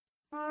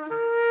For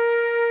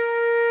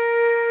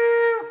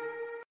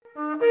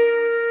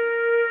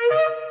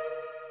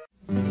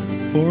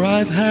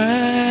I've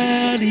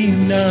had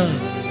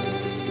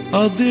enough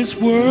of this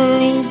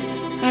world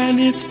and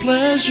its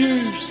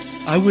pleasures.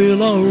 I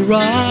will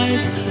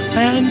arise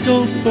and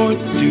go forth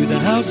to the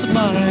house of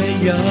my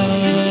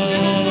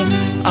God.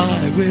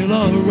 I will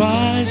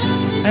arise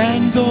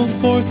and go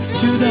forth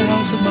to the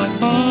house of my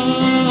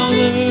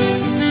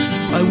Father.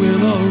 I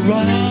will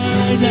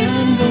arise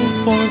and go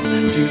forth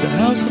to the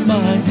house of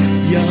my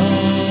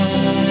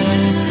God.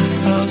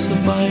 House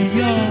of my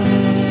God.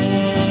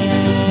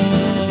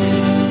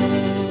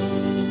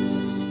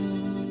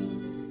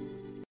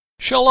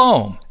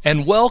 Shalom,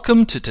 and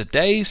welcome to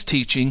today's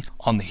teaching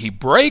on the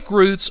Hebraic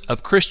roots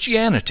of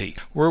Christianity,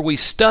 where we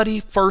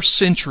study first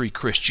century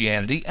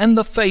Christianity and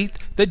the faith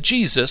that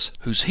Jesus,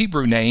 whose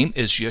Hebrew name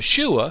is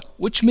Yeshua,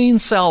 which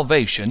means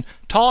salvation,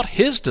 taught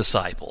his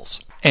disciples.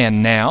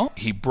 And now,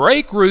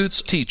 Hebraic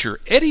roots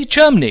teacher Eddie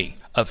Chumney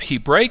of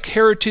Hebraic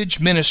Heritage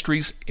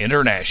Ministries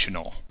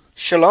International.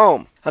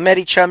 Shalom. I'm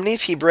Eddie Chumney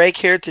of Hebraic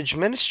Heritage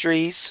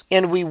Ministries,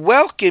 and we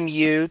welcome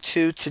you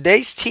to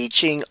today's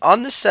teaching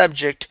on the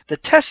subject, the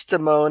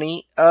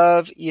testimony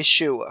of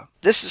Yeshua.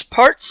 This is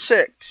part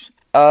 6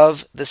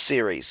 of the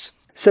series.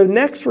 So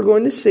next we're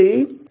going to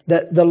see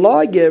that the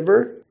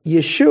lawgiver,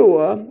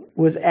 Yeshua,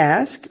 was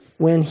asked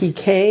when he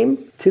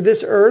came to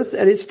this earth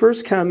at his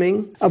first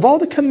coming, of all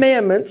the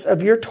commandments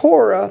of your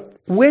Torah,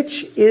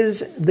 which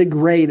is the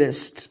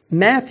greatest?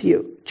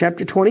 Matthew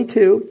chapter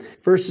 22,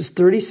 verses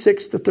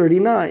 36 to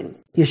 39.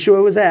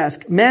 Yeshua was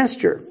asked,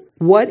 Master,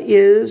 what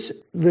is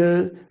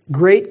the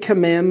great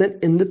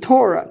commandment in the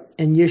Torah?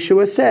 And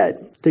Yeshua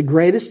said, the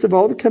greatest of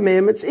all the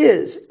commandments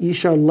is, you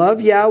shall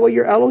love Yahweh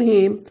your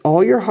Elohim,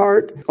 all your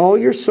heart, all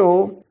your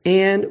soul,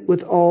 and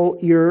with all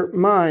your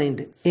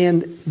mind.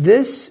 And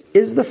this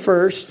is the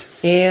first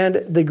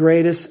and the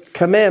greatest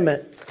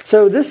commandment.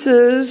 So this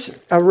is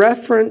a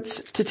reference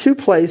to two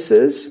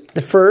places.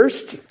 The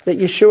first that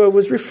Yeshua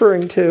was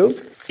referring to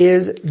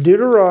is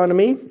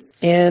Deuteronomy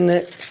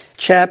in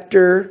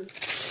chapter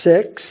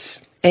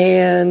 6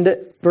 and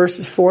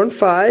verses 4 and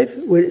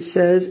 5, where it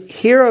says,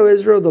 Hear, O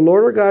Israel, the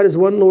Lord our God is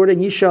one Lord,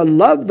 and you shall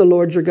love the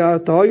Lord your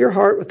God with all your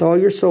heart, with all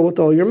your soul, with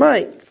all your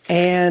might.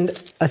 And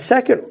a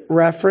second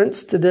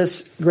reference to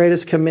this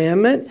greatest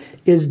commandment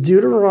is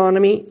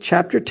Deuteronomy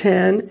chapter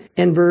 10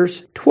 and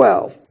verse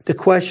 12. The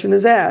question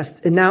is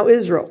asked, and now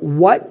Israel,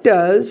 what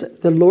does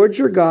the Lord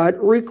your God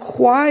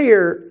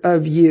require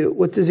of you?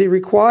 What does he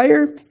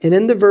require? And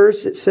in the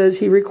verse it says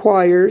he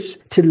requires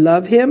to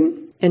love him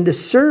and to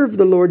serve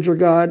the Lord your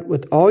God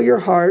with all your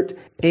heart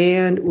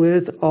and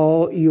with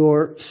all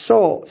your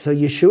soul. So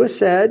Yeshua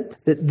said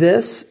that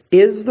this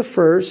is the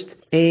first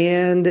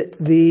and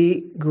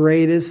the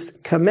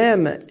greatest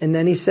commandment. And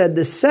then he said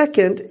the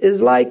second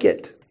is like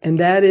it. And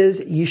that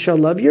is, you shall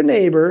love your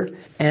neighbor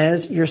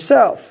as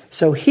yourself.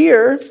 So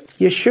here,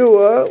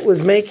 Yeshua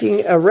was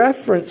making a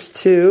reference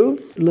to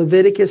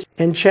Leviticus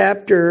in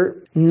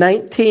chapter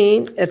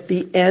 19 at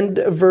the end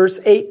of verse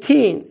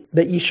 18.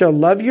 That you shall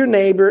love your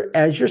neighbor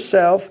as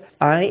yourself.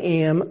 I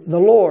am the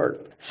Lord.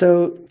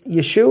 So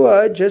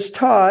Yeshua just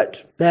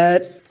taught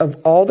that of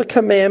all the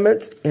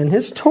commandments in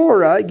his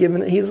Torah,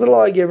 given that he's the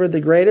lawgiver, the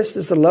greatest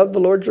is to love the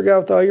Lord your God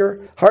with all your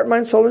heart,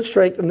 mind, soul, and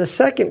strength. And the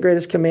second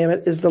greatest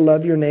commandment is to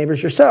love your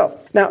neighbors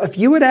yourself. Now, if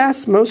you would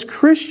ask most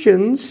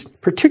Christians,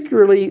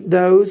 particularly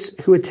those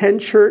who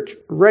attend church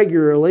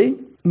regularly,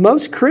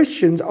 most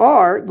Christians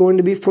are going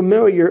to be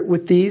familiar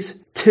with these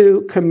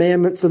two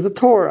commandments of the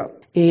Torah.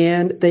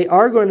 And they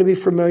are going to be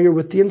familiar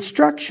with the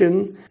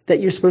instruction that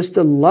you're supposed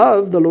to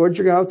love the Lord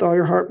your God with all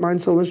your heart,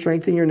 mind, soul, and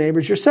strength, and your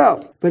neighbors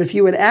yourself. But if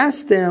you would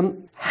ask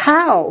them,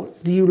 how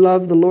do you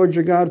love the Lord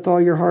your God with all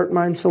your heart,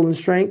 mind, soul, and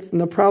strength? And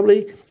they'll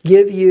probably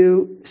give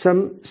you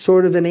some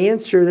sort of an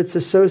answer that's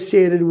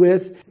associated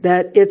with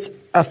that it's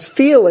a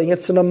feeling,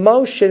 it's an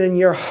emotion in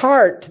your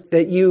heart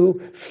that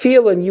you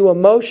feel and you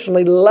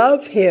emotionally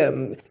love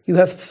him. You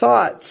have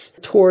thoughts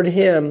toward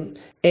him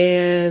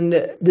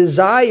and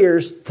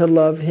desires to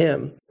love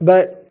him.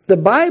 But the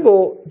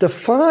Bible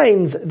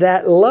defines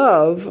that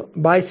love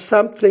by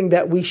something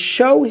that we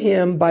show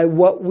him by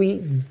what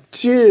we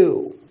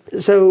do.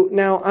 So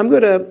now I'm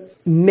going to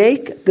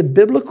make the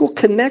biblical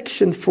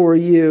connection for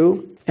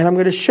you, and I'm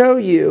going to show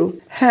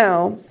you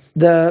how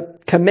the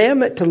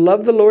commandment to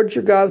love the Lord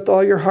your God with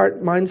all your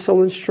heart, mind,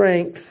 soul, and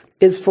strength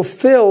is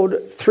fulfilled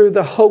through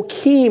the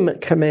Hokim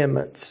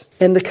commandments.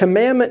 And the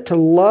commandment to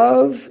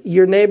love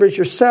your neighbors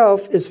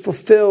yourself is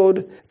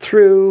fulfilled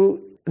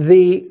through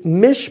the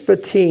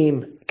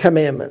Mishpatim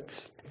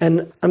commandments.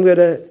 And I'm going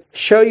to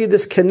show you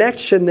this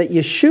connection that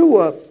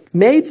Yeshua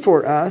made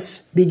for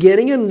us,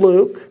 beginning in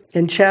Luke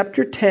in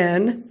chapter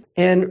 10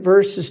 and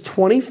verses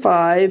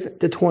 25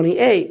 to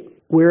 28.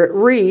 Where it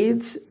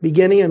reads,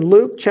 beginning in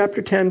Luke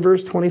chapter 10,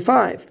 verse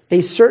 25,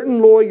 a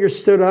certain lawyer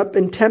stood up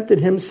and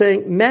tempted him,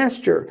 saying,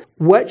 Master,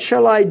 what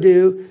shall I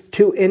do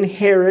to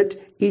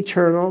inherit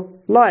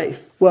eternal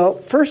life? Well,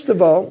 first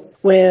of all,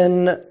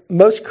 when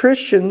most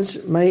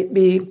Christians might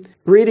be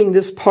reading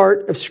this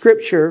part of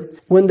Scripture,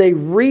 when they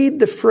read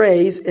the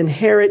phrase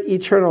inherit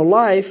eternal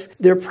life,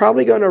 they're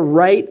probably going to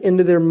write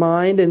into their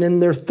mind and in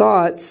their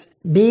thoughts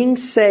being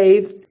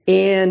saved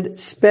and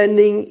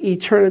spending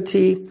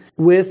eternity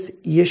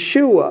with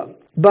Yeshua.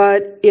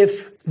 But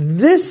if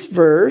this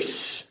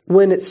verse,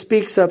 when it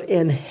speaks of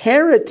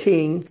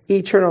inheriting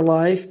eternal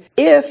life,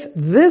 if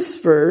this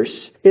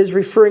verse is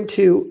referring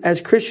to,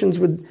 as Christians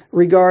would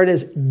regard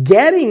as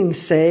getting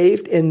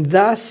saved, and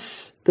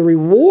thus the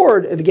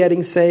reward of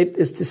getting saved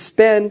is to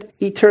spend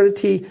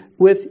eternity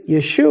with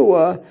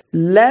Yeshua,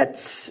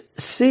 let's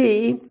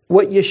see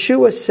what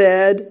Yeshua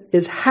said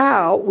is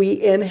how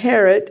we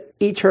inherit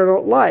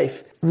eternal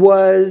life.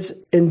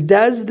 And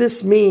does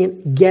this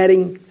mean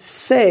getting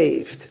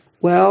saved?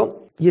 Well,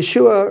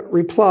 Yeshua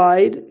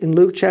replied in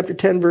Luke chapter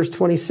 10, verse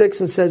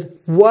 26, and says,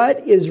 what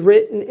is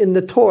written in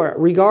the Torah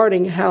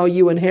regarding how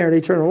you inherit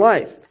eternal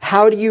life?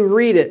 How do you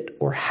read it,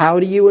 or how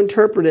do you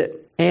interpret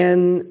it?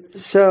 And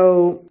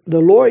so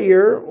the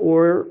lawyer,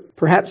 or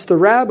perhaps the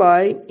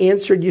rabbi,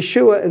 answered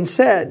Yeshua and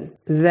said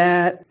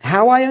that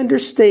how I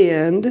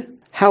understand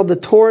how the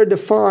Torah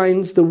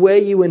defines the way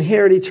you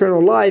inherit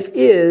eternal life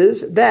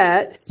is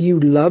that you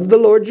love the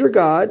Lord your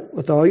God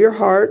with all your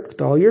heart,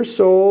 with all your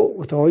soul,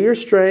 with all your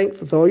strength,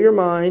 with all your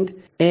mind.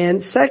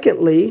 And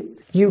secondly,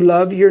 you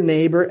love your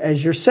neighbor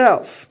as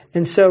yourself.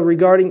 And so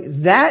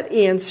regarding that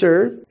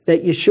answer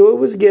that Yeshua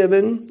was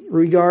given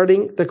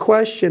regarding the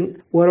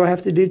question, what do I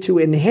have to do to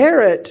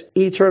inherit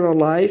eternal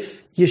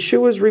life?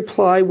 Yeshua's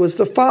reply was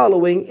the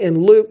following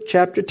in Luke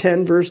chapter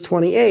 10, verse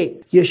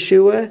 28.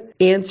 Yeshua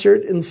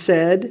answered and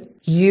said,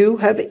 you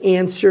have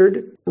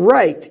answered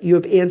right. You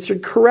have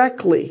answered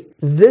correctly.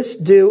 This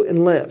do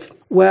and live.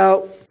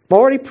 Well, I've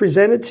already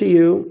presented to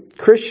you,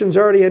 Christians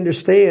already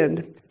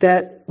understand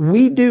that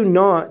we do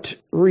not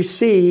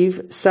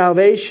receive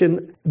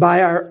salvation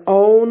by our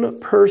own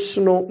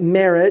personal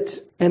merit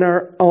and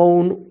our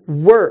own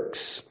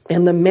works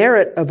and the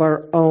merit of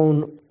our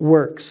own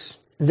works.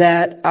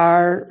 That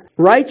our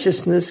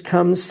righteousness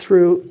comes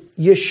through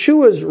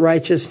Yeshua's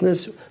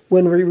righteousness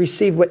when we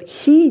receive what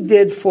He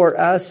did for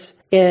us.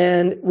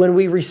 And when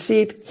we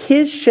receive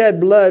His shed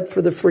blood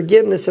for the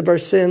forgiveness of our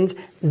sins,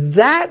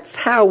 that's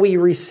how we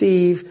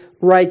receive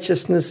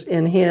righteousness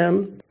in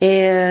Him.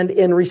 And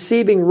in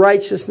receiving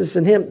righteousness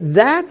in Him,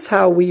 that's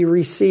how we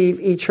receive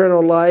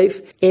eternal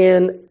life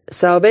and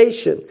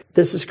salvation.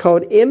 This is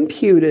called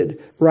imputed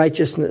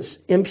righteousness.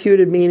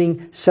 Imputed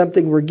meaning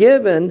something we're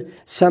given,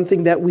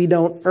 something that we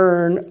don't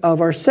earn of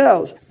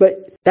ourselves.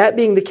 But that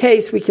being the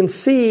case, we can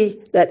see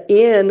that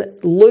in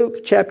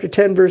Luke chapter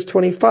 10, verse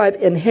 25,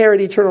 inherit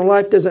eternal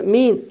life doesn't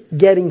mean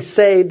getting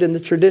saved in the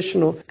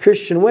traditional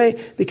Christian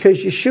way,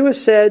 because Yeshua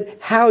said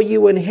how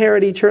you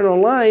inherit eternal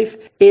life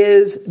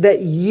is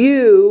that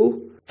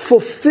you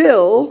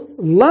fulfill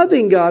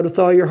loving God with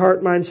all your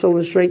heart, mind, soul,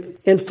 and strength,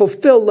 and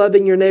fulfill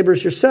loving your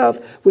neighbors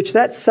yourself, which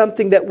that's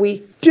something that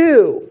we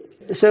do.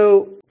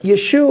 So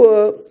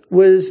Yeshua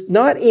was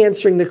not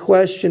answering the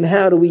question,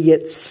 how do we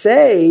get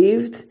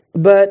saved?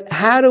 But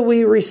how do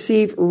we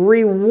receive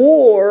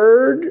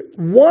reward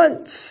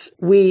once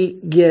we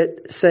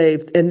get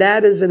saved? And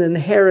that is an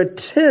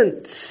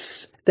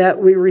inheritance that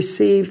we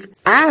receive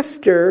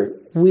after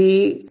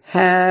we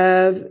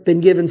have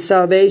been given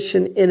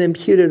salvation and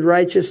imputed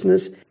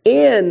righteousness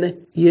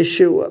in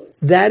Yeshua.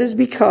 That is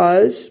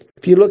because,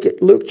 if you look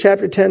at Luke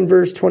chapter 10,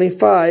 verse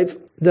 25,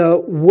 the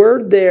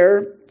word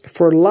there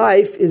for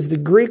life is the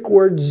Greek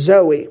word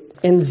Zoe.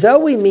 And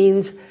Zoe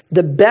means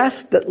the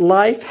best that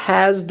life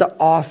has to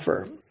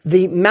offer,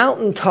 the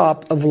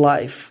mountaintop of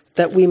life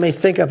that we may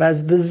think of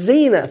as the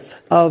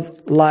zenith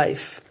of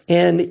life.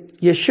 And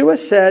Yeshua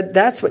said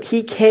that's what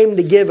He came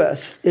to give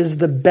us, is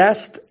the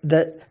best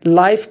that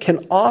life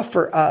can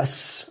offer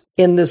us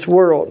in this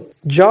world.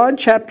 John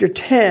chapter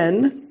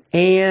 10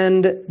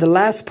 and the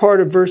last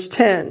part of verse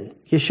 10,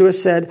 Yeshua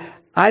said,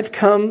 I've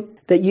come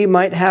that you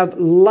might have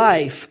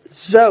life,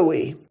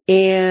 Zoe,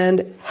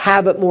 and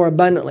have it more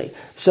abundantly.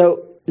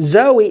 So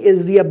Zoe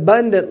is the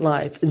abundant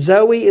life.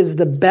 Zoe is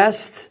the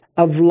best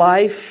of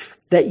life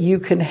that you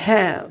can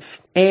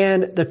have.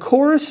 And the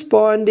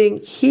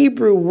corresponding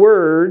Hebrew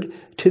word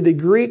to the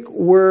Greek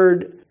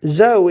word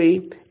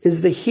Zoe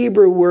is the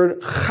Hebrew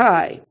word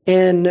chai.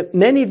 And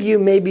many of you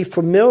may be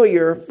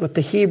familiar with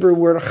the Hebrew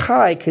word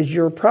chai because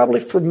you're probably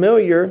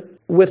familiar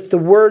with the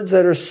words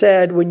that are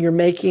said when you're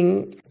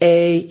making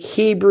a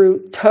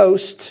Hebrew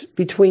toast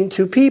between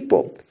two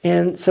people.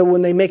 And so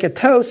when they make a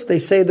toast, they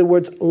say the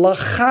words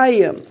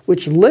l'chaim,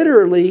 which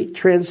literally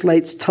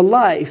translates to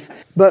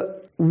life.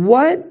 But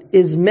what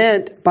is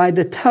meant by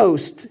the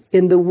toast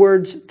in the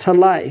words to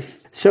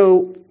life?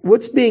 So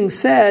what's being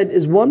said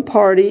is one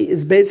party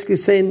is basically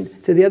saying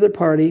to the other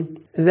party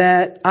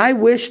that I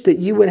wish that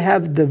you would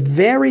have the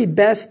very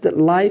best that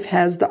life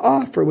has to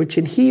offer, which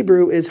in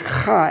Hebrew is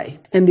chai.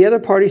 And the other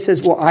party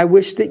says, well, I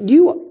wish that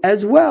you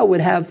as well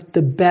would have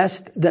the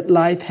best that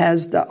life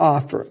has to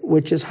offer,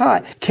 which is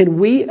chai. Can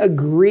we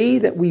agree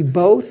that we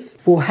both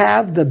will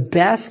have the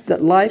best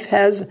that life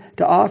has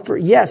to offer?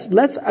 Yes,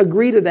 let's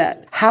agree to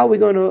that. How are we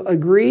going to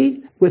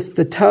agree with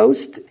the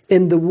toast?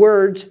 in the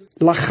words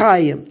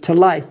l'chaim, to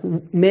life.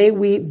 May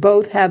we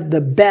both have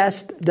the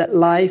best that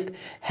life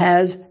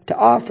has to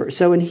offer.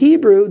 So in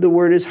Hebrew, the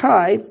word is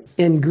chai.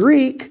 In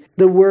Greek,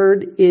 the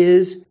word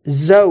is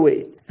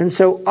zoe. And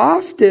so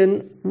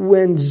often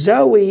when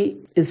zoe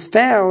is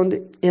found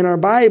in our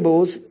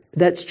Bibles,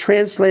 that's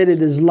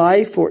translated as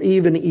life or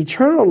even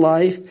eternal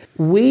life,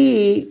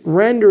 we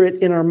render it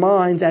in our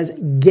minds as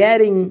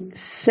getting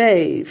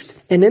saved.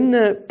 And in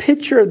the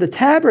picture of the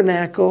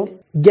tabernacle,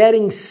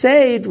 getting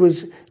saved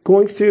was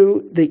going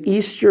through the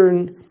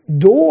eastern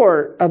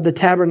door of the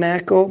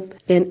tabernacle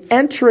and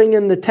entering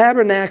in the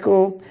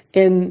tabernacle,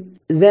 and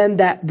then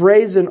that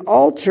brazen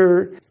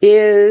altar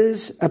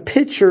is a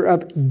picture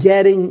of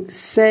getting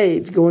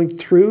saved, going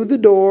through the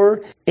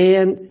door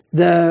and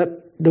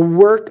the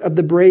work of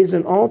the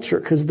brazen altar,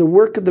 because the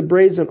work of the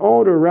brazen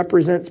altar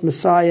represents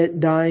Messiah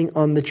dying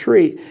on the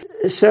tree.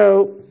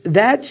 So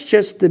that's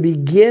just the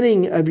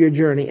beginning of your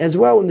journey. As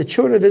well, when the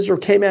children of Israel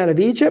came out of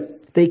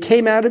Egypt, they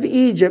came out of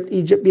Egypt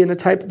being a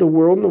type of the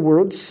world and the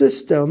world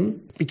system,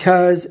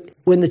 because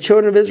when the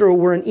children of Israel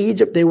were in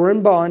Egypt, they were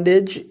in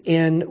bondage,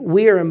 and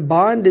we are in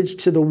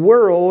bondage to the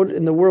world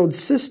and the world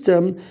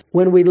system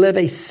when we live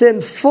a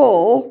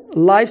sinful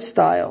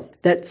lifestyle.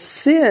 That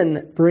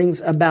sin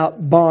brings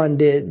about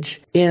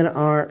bondage in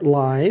our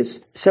lives.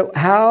 So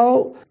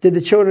how did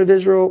the children of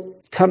Israel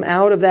come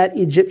out of that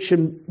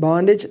Egyptian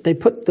bondage? They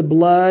put the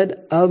blood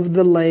of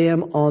the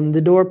lamb on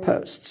the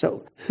doorpost.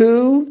 So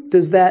who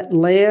does that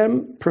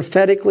lamb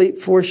prophetically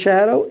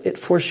foreshadow? It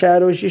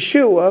foreshadows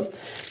Yeshua,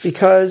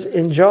 because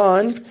in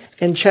John,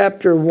 in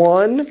chapter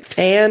 1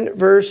 and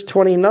verse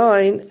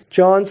 29,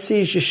 John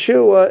sees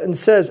Yeshua and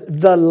says,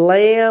 the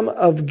Lamb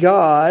of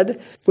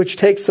God, which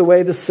takes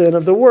away the sin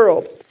of the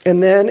world.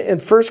 And then in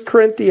 1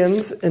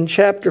 Corinthians, in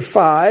chapter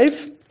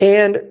 5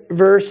 and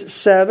verse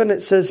 7,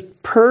 it says,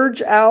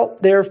 purge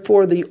out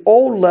therefore the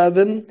old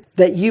leaven,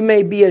 that you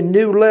may be a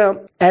new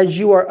lump, as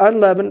you are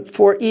unleavened,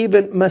 for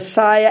even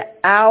Messiah,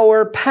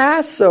 our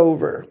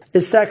Passover,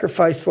 is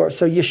sacrificed for us.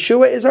 So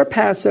Yeshua is our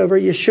Passover.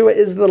 Yeshua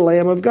is the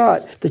Lamb of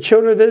God. The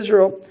children of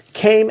Israel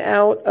came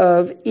out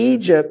of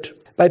Egypt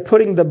by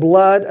putting the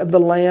blood of the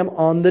lamb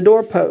on the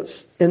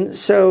doorpost. And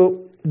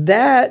so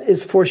that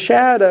is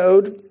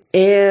foreshadowed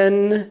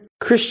in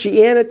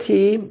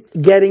Christianity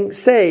getting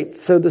saved.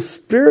 So the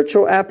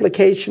spiritual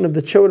application of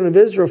the children of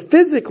Israel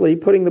physically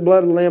putting the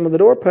blood of the lamb on the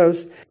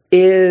doorpost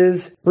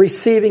is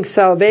receiving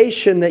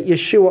salvation that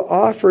Yeshua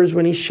offers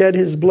when he shed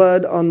his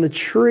blood on the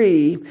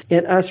tree,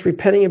 and us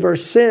repenting of our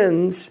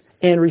sins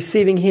and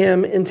receiving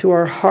him into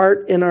our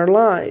heart and our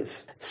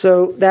lives.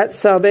 So that's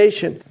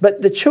salvation.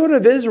 But the children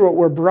of Israel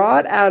were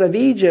brought out of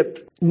Egypt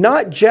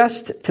not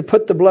just to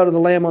put the blood of the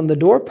lamb on the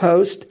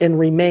doorpost and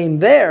remain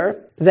there,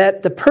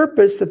 that the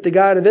purpose that the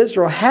God of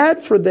Israel had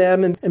for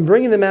them in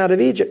bringing them out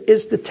of Egypt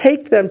is to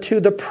take them to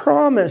the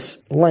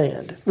promised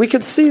land. We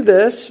can see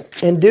this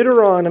in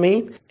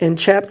Deuteronomy in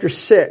chapter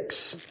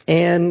 6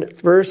 and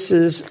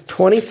verses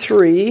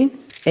 23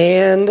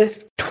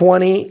 and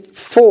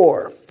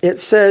 24. It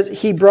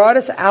says, he brought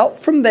us out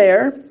from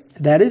there,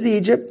 that is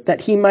Egypt,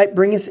 that he might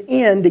bring us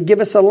in to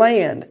give us a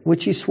land,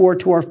 which he swore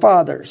to our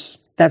fathers.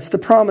 That's the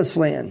promised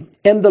land.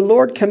 And the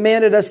Lord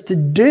commanded us to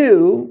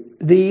do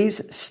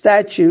these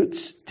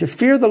statutes, to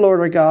fear the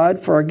Lord our God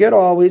for our good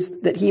always,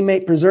 that he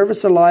may preserve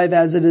us alive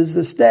as it is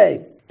this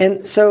day.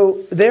 And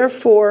so,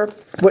 therefore,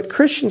 what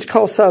Christians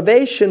call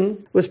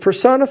salvation was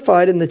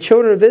personified in the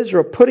children of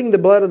Israel putting the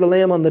blood of the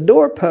lamb on the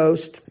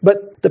doorpost.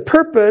 But the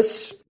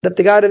purpose that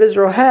the God of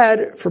Israel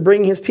had for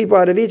bringing his people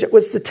out of Egypt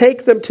was to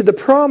take them to the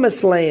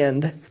promised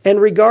land.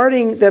 And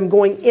regarding them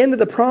going into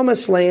the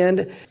promised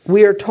land,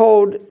 we are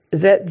told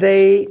that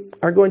they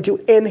are going to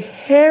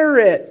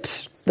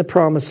inherit the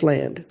promised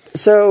land.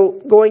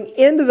 So going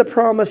into the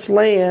promised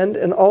land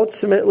and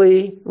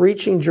ultimately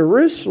reaching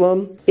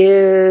Jerusalem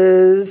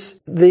is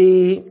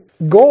the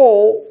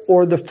goal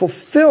or the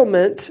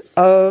fulfillment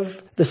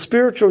of the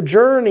spiritual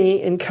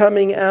journey in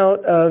coming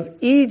out of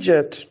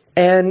Egypt.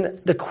 And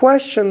the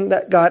question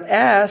that got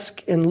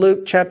asked in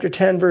Luke chapter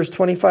 10, verse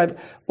 25,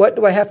 what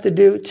do I have to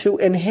do to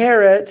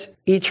inherit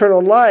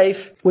eternal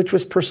life, which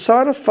was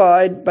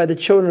personified by the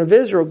children of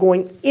Israel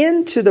going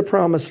into the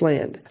promised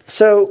land?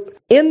 So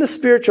in the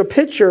spiritual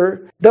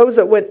picture, those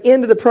that went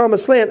into the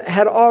promised land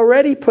had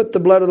already put the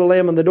blood of the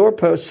lamb on the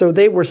doorpost, so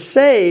they were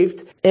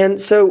saved.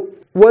 And so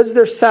was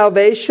their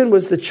salvation,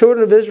 was the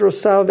children of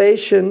Israel's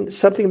salvation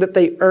something that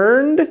they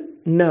earned?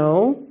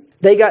 No.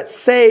 They got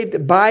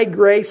saved by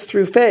grace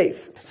through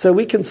faith. So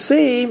we can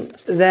see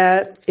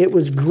that it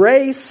was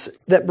grace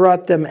that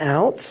brought them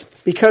out,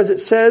 because it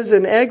says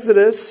in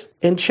Exodus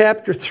in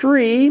chapter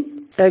 3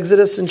 and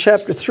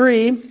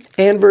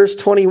verse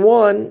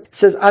 21, it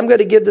says, I'm going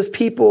to give this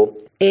people,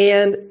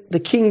 and the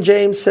King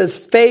James says,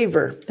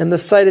 favor in the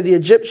sight of the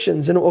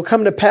Egyptians, and it will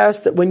come to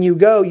pass that when you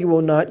go, you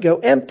will not go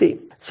empty.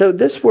 So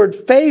this word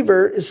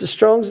favor is the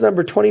Strong's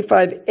number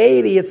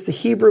 2580. It's the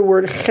Hebrew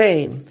word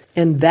chen.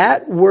 And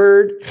that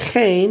word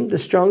chen, the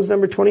Strong's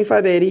number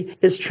 2580,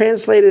 is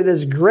translated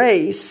as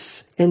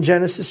grace in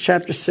Genesis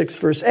chapter 6,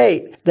 verse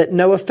 8. That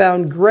Noah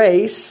found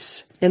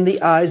grace in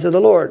the eyes of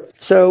the Lord.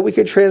 So we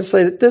could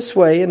translate it this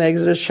way in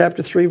Exodus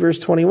chapter 3, verse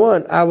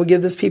 21. I will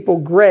give this people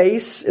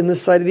grace in the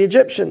sight of the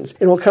Egyptians.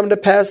 It will come to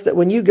pass that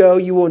when you go,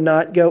 you will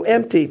not go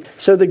empty.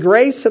 So the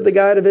grace of the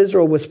God of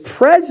Israel was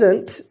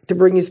present to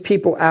bring his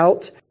people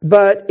out,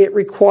 but it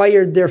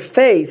required their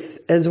faith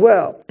as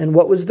well. And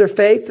what was their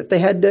faith that they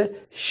had to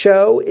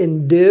show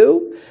and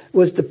do?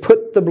 Was to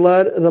put the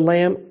blood of the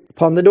Lamb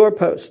upon the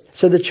doorpost.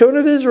 So the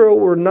children of Israel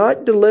were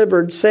not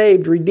delivered,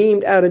 saved,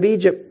 redeemed out of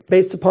Egypt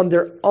based upon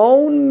their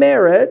own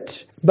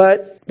merit,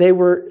 but they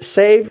were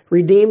saved,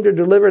 redeemed, or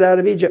delivered out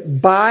of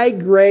Egypt by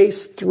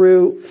grace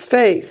through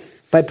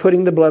faith, by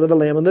putting the blood of the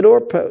Lamb on the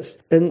doorpost.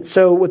 And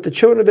so what the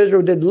children of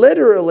Israel did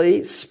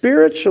literally,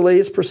 spiritually,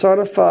 is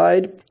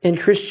personified in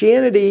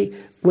Christianity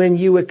when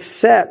you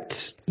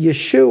accept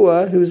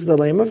Yeshua, who's the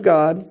Lamb of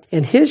God,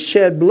 and his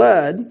shed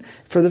blood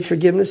for the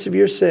forgiveness of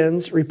your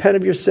sins, repent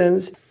of your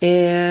sins,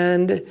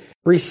 and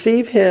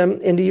receive him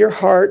into your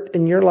heart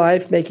and your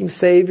life, make him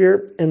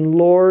Savior and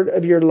Lord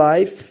of your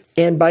life.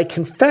 And by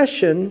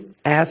confession,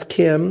 ask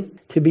him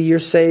to be your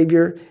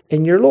Savior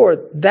and your Lord.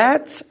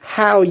 That's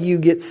how you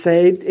get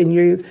saved and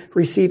you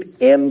receive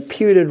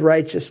imputed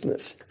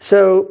righteousness.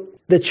 So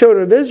the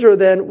children of Israel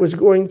then was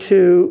going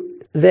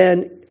to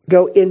then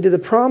go into the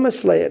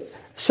promised land.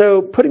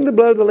 So putting the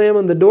blood of the Lamb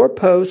on the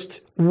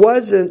doorpost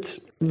wasn't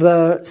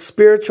the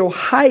spiritual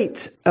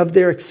height of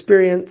their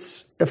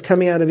experience of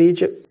coming out of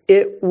Egypt.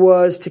 It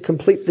was to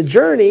complete the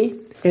journey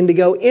and to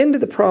go into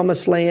the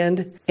promised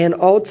land and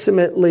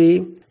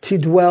ultimately to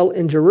dwell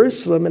in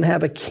Jerusalem and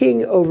have a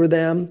king over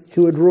them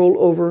who would rule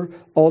over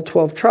all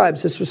 12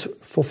 tribes. This was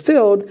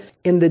fulfilled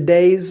in the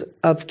days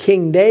of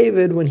King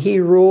David when he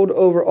ruled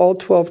over all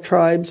 12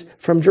 tribes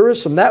from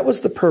Jerusalem. That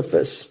was the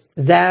purpose.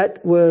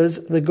 That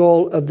was the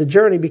goal of the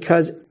journey,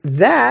 because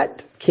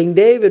that, King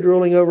David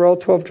ruling over all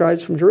 12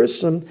 tribes from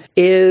Jerusalem,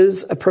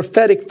 is a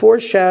prophetic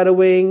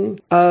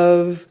foreshadowing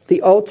of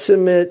the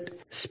ultimate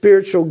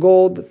spiritual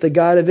goal that the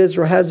God of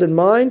Israel has in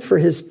mind for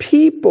his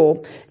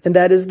people, and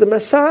that is the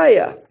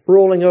Messiah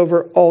ruling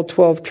over all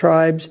 12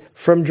 tribes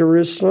from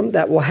Jerusalem.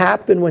 That will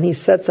happen when he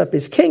sets up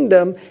his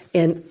kingdom.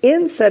 And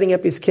in setting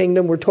up his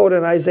kingdom, we're told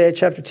in Isaiah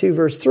chapter 2,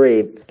 verse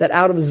 3, that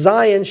out of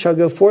Zion shall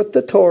go forth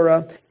the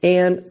Torah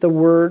and the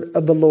word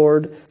of the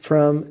Lord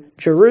from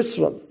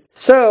Jerusalem.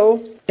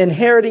 So,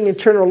 inheriting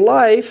eternal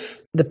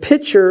life, the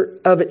picture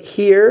of it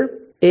here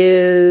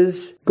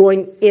is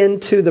going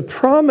into the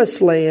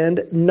promised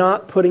land,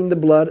 not putting the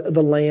blood of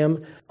the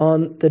Lamb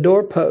on the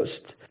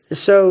doorpost.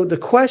 So the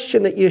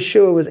question that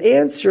Yeshua was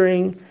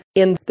answering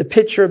in the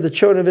picture of the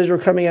children of Israel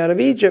coming out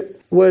of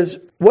Egypt was,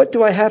 what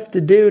do I have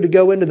to do to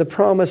go into the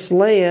promised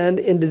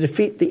land and to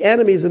defeat the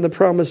enemies in the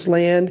promised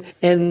land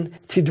and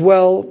to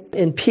dwell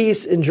in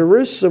peace in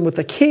Jerusalem with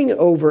a king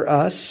over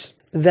us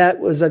that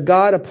was a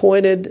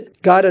God-appointed,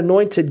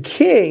 God-anointed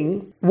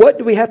king? What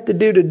do we have to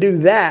do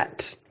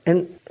that?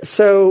 And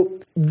so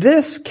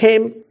this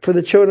came for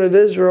the children of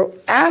Israel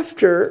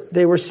after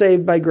they were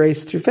saved by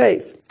grace through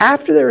faith.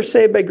 After they were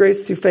saved by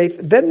grace through faith,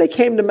 then they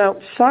came to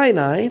Mount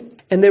Sinai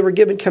and they were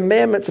given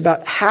commandments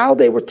about how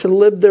they were to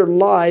live their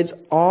lives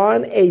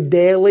on a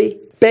daily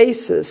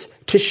basis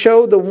to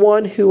show the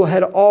one who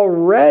had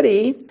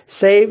already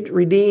saved,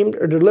 redeemed,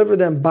 or delivered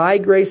them by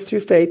grace through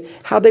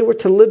faith, how they were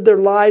to live their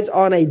lives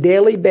on a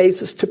daily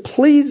basis to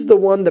please the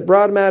one that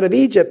brought them out of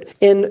Egypt.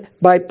 And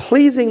by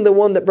pleasing the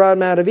one that brought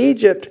them out of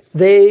Egypt,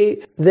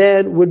 they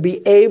then would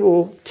be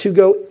able to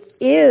go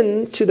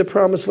into the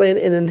promised land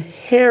and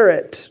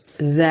inherit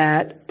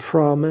that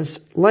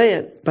promised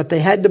land. But they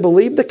had to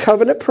believe the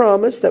covenant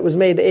promise that was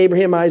made to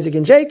Abraham, Isaac,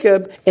 and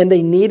Jacob, and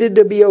they needed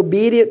to be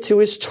obedient to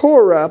his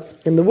Torah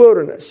in the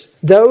wilderness.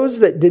 Those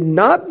that did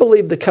not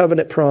believe the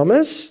covenant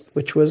promise,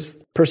 which was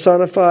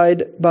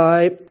personified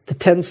by the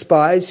 10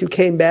 spies who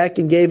came back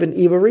and gave an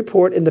evil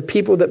report, and the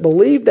people that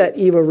believed that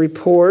evil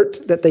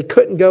report, that they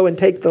couldn't go and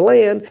take the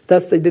land,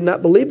 thus they did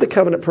not believe the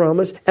covenant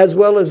promise, as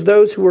well as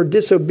those who were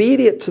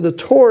disobedient to the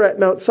Torah at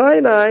Mount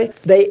Sinai,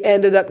 they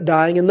ended up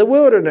dying in the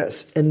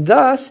wilderness. And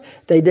thus,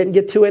 they didn't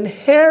get to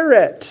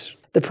inherit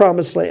the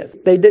promised land.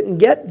 They didn't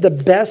get the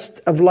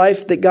best of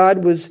life that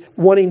God was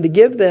wanting to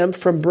give them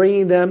from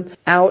bringing them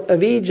out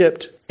of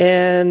Egypt.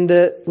 And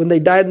when they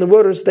died in the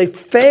wilderness, they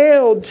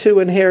failed to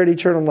inherit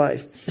eternal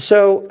life.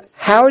 So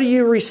how do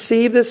you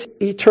receive this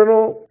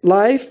eternal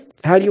life?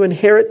 How do you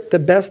inherit the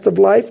best of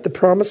life, the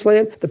promised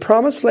land? The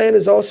promised land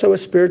is also a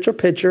spiritual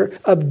picture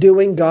of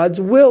doing God's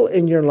will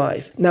in your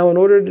life. Now, in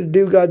order to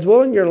do God's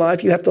will in your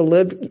life, you have to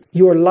live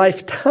your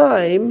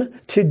lifetime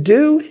to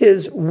do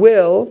his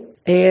will.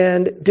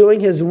 And doing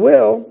his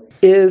will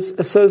is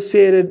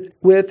associated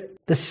with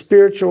the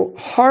spiritual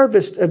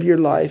harvest of your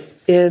life,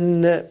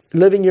 in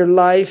living your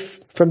life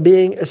from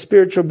being a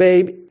spiritual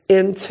babe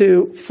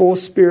into full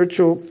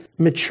spiritual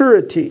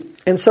maturity.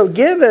 And so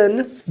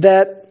given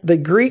that the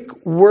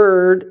Greek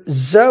word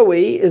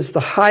Zoe is the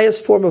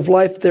highest form of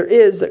life there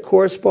is, that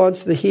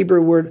corresponds to the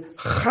Hebrew word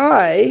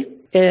Chai,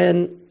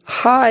 and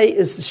Chai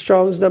is the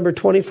Strong's number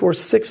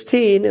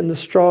 2416 in the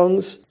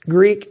Strong's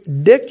Greek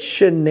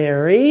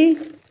dictionary,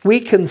 we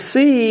can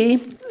see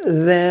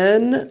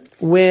then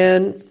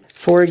when,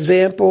 for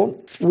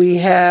example, we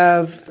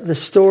have the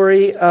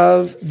story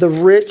of the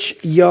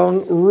rich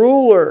young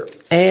ruler.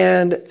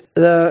 And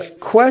the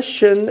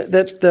question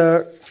that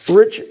the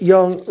rich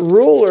young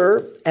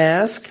ruler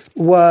asked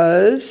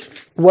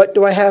was, what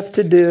do I have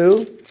to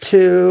do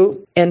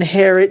to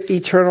inherit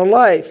eternal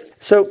life?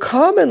 So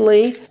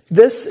commonly,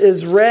 this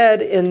is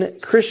read in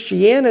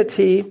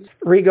Christianity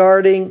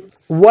regarding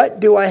what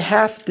do I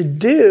have to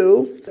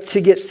do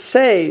to get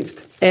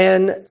saved?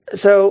 And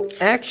so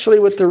actually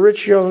what the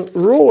rich young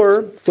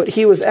ruler, what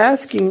he was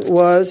asking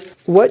was,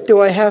 what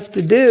do I have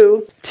to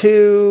do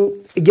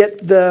to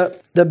get the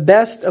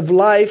best of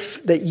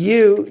life that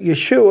you,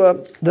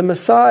 Yeshua, the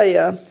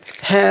Messiah,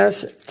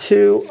 has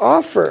to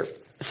offer?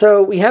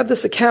 So we have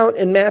this account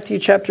in Matthew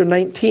chapter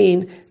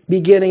 19,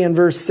 beginning in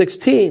verse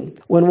 16.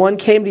 When one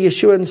came to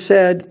Yeshua and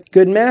said,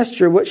 "Good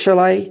master, what shall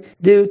I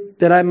do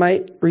that I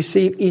might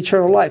receive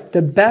eternal life?"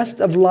 The best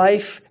of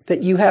life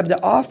that you have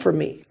to offer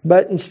me.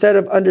 But instead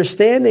of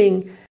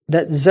understanding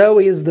that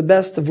Zoe is the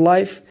best of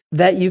life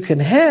that you can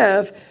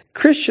have,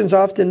 Christians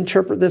often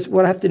interpret this,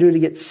 what I have to do to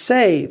get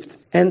saved.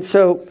 And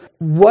so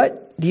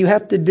what do you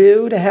have to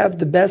do to have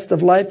the best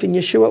of life in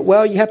Yeshua?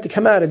 Well, you have to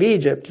come out of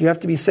Egypt. You have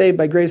to be saved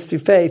by grace through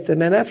faith.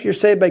 And then after you're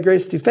saved by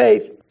grace through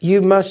faith,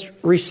 you must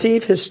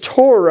receive His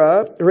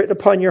Torah written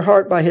upon your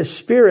heart by His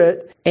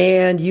Spirit,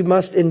 and you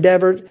must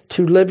endeavor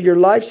to live your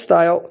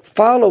lifestyle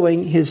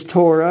following His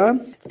Torah.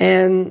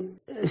 And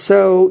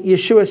so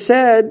Yeshua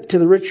said to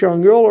the rich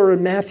young ruler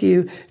in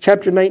Matthew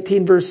chapter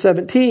 19, verse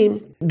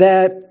 17,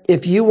 that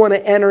if you want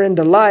to enter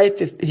into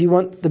life, if you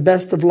want the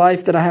best of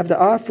life that I have to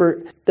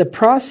offer, the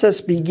process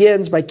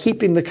begins by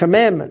keeping the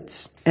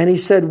commandments. And he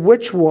said,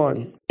 which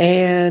one?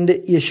 And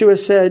Yeshua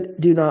said,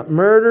 do not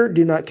murder,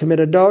 do not commit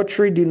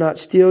adultery, do not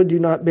steal, do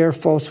not bear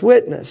false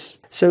witness.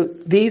 So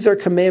these are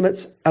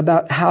commandments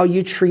about how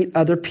you treat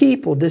other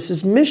people. This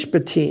is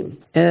mishpatim.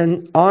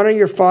 And honor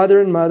your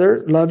father and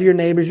mother, love your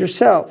neighbors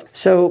yourself.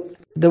 So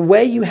the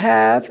way you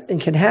have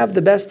and can have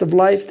the best of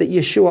life that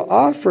Yeshua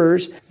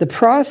offers, the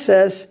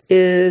process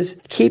is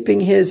keeping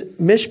His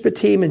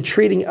mishpatim and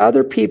treating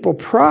other people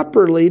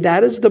properly.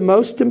 That is the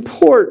most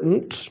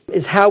important,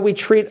 is how we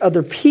treat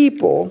other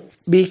people,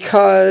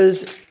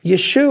 because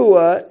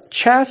Yeshua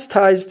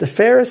chastised the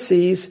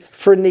Pharisees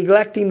for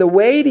neglecting the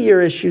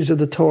weightier issues of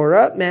the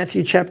Torah,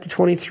 Matthew chapter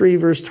 23,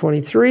 verse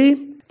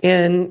 23.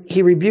 And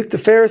He rebuked the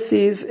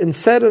Pharisees and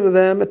said unto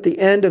them at the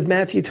end of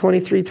Matthew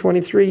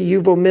 23:23,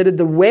 you've omitted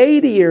the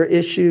weightier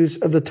issues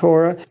of the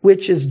Torah,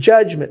 which is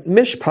judgment,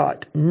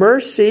 mishpat,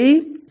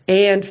 mercy,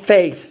 and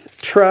faith,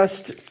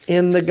 trust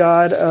in the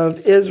God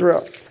of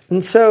Israel.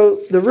 And so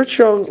the rich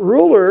young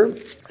ruler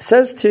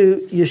says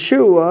to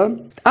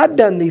Yeshua, I've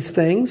done these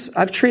things.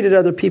 I've treated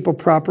other people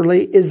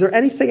properly. Is there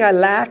anything I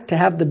lack to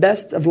have the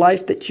best of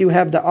life that you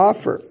have to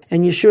offer?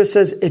 And Yeshua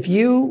says, if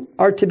you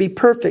are to be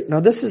perfect. Now,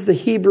 this is the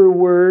Hebrew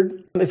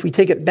word, if we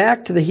take it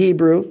back to the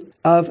Hebrew,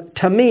 of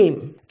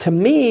tamim.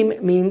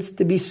 Tamim means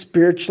to be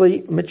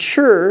spiritually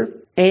mature.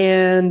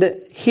 And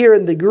here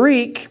in the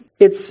Greek,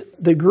 it's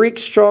the Greek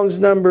Strong's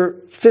number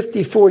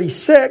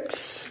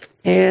 5046.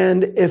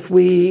 And if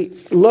we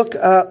look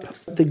up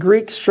the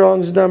Greek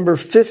Strong's number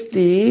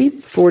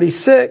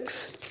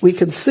 5046, we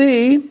can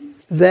see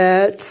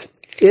that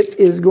it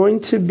is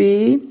going to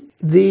be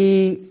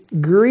the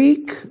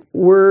Greek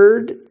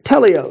word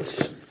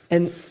teleos.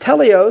 And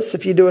teleos,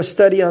 if you do a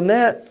study on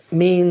that,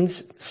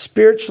 means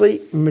spiritually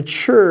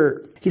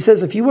mature. He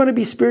says, if you want to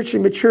be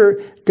spiritually mature,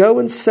 go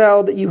and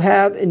sell that you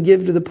have and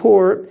give to the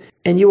poor,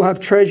 and you will have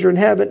treasure in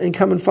heaven, and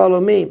come and follow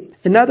me.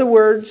 In other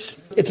words,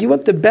 if you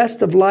want the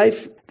best of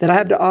life that I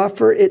have to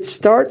offer, it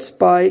starts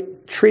by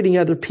treating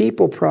other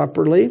people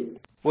properly.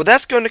 Well,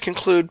 that's going to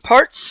conclude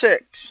part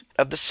 6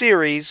 of the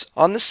series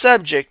on the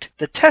subject,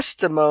 the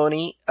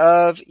testimony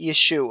of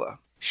Yeshua.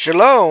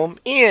 Shalom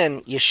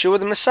in Yeshua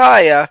the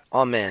Messiah.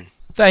 Amen.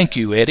 Thank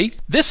you, Eddie.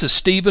 This is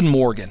Stephen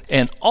Morgan,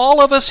 and all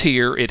of us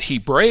here at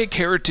Hebraic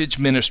Heritage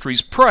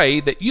Ministries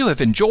pray that you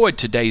have enjoyed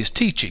today's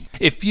teaching.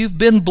 If you've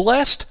been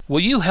blessed,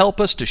 will you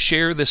help us to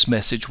share this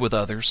message with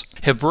others?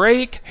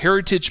 Hebraic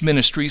Heritage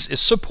Ministries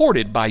is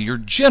supported by your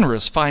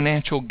generous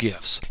financial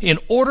gifts. In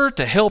order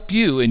to help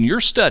you in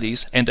your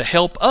studies and to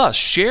help us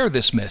share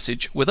this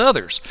message with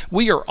others,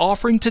 we are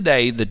offering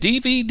today the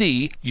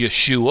DVD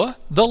Yeshua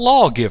the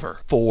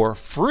Lawgiver for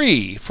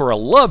free for a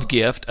love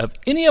gift of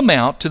any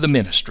amount to the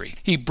ministry.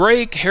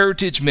 Hebraic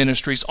Heritage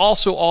Ministries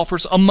also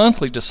offers a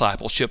monthly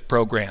discipleship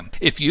program.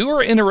 If you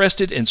are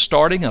interested in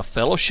starting a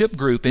fellowship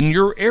group in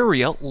your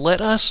area, let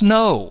us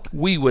know.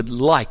 We would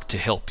like to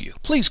help you.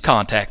 Please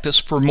contact us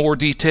for more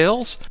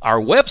details.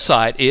 Our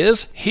website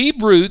is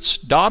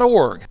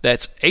Hebroots.org.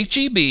 That's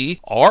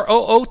Hebroots.org.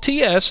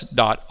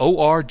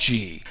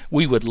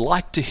 We would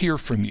like to hear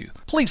from you.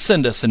 Please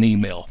send us an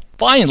email.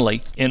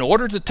 Finally, in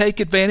order to take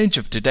advantage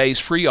of today's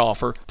free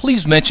offer,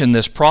 please mention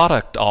this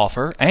product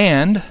offer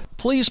and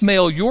please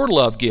mail your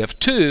love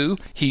gift to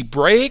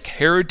Hebraic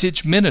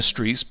Heritage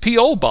Ministries,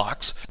 P.O.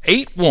 Box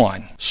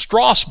 81,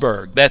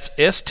 Strasburg, that's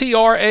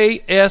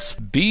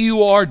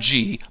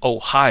Strasburg,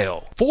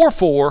 Ohio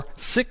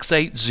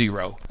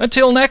 44680.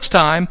 Until next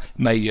time,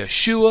 may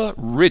Yeshua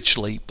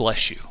richly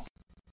bless you.